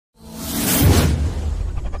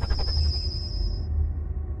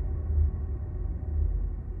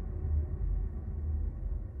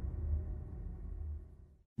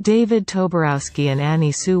David Toborowski and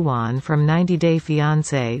Annie Suwan from 90 Day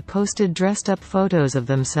Fiancé posted dressed-up photos of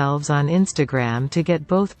themselves on Instagram to get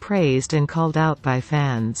both praised and called out by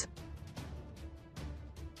fans.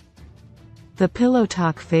 The Pillow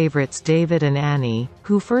Talk favorites David and Annie,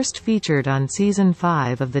 who first featured on Season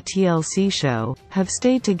 5 of the TLC show, have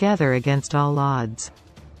stayed together against all odds.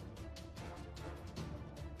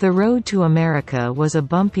 The road to America was a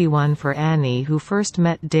bumpy one for Annie, who first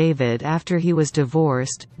met David after he was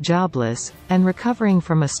divorced, jobless, and recovering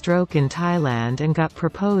from a stroke in Thailand, and got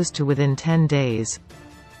proposed to within 10 days.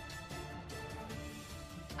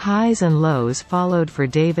 Highs and lows followed for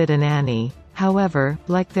David and Annie. However,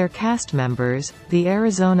 like their cast members, the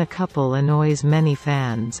Arizona couple annoys many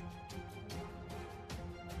fans.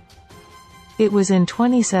 It was in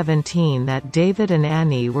 2017 that David and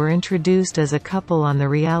Annie were introduced as a couple on the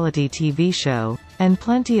reality TV show, and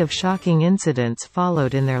plenty of shocking incidents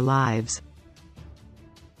followed in their lives.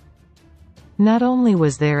 Not only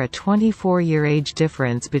was there a 24-year age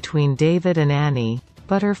difference between David and Annie,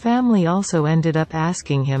 but her family also ended up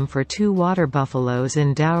asking him for 2 water buffaloes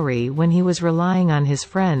in dowry when he was relying on his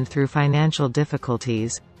friend through financial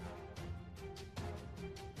difficulties.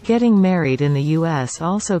 Getting married in the U.S.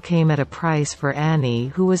 also came at a price for Annie,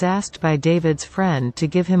 who was asked by David's friend to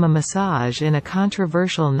give him a massage in a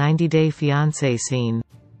controversial 90 Day Fiancé scene.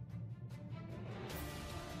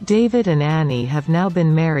 David and Annie have now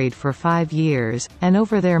been married for 5 years, and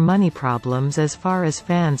over their money problems as far as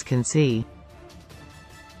fans can see.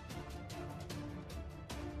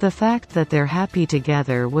 The fact that they're happy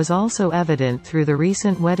together was also evident through the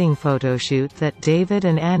recent wedding photoshoot that David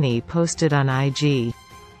and Annie posted on IG.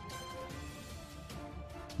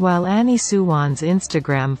 While Annie Suwan's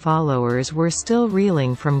Instagram followers were still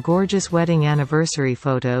reeling from gorgeous wedding anniversary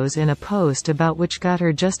photos in a post about which got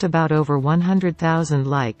her just about over 100,000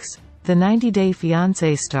 likes, the 90 Day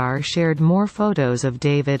Fiancé star shared more photos of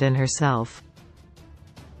David and herself.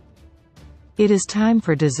 "It is time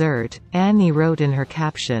for dessert," Annie wrote in her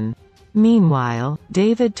caption. Meanwhile,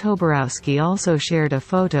 David Toborowski also shared a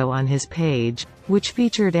photo on his page, which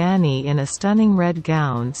featured Annie in a stunning red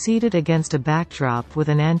gown seated against a backdrop with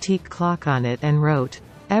an antique clock on it, and wrote,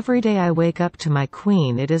 "Every day I wake up to my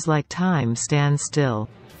queen, it is like time stands still."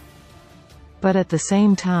 But at the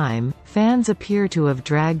same time, fans appear to have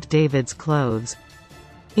dragged David's clothes.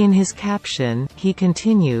 In his caption, he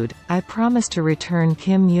continued, "I promise to return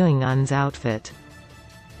Kim Jong-un's outfit."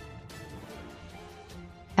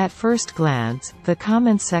 At first glance, the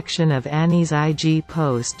comments section of Annie's IG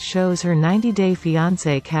post shows her 90 Day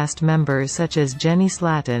Fiancé cast members such as Jenny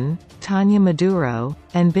Slatin, Tanya Maduro,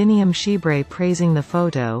 and Biniam Shibre praising the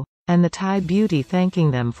photo, and the Thai beauty thanking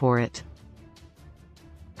them for it.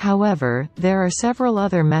 However, there are several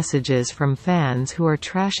other messages from fans who are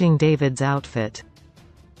trashing David's outfit.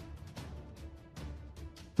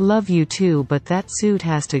 "Love you too, but that suit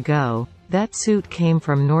has to go. That suit came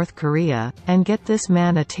from North Korea, and get this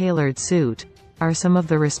man a tailored suit," are some of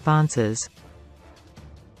the responses.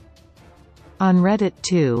 On Reddit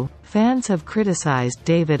too, fans have criticized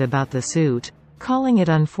David about the suit, calling it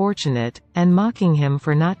unfortunate, and mocking him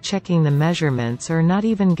for not checking the measurements or not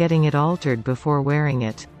even getting it altered before wearing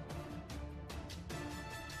it.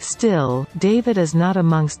 Still, David is not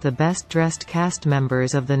amongst the best-dressed cast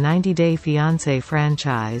members of the 90 Day Fiancé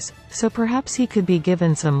franchise, so perhaps he could be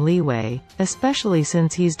given some leeway, especially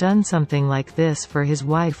since he's done something like this for his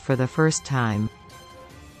wife for the first time.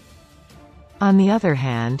 On the other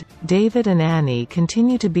hand, David and Annie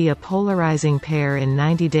continue to be a polarizing pair in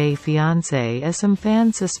 90 Day Fiancé, as some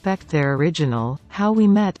fans suspect their original, How We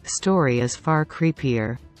Met, story is far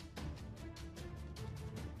creepier.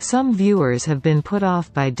 Some viewers have been put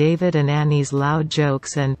off by David and Annie's loud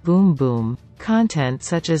jokes and boom boom content,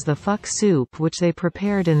 such as the fuck soup which they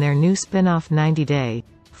prepared in their new spin-off 90 Day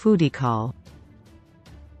Foodie Call.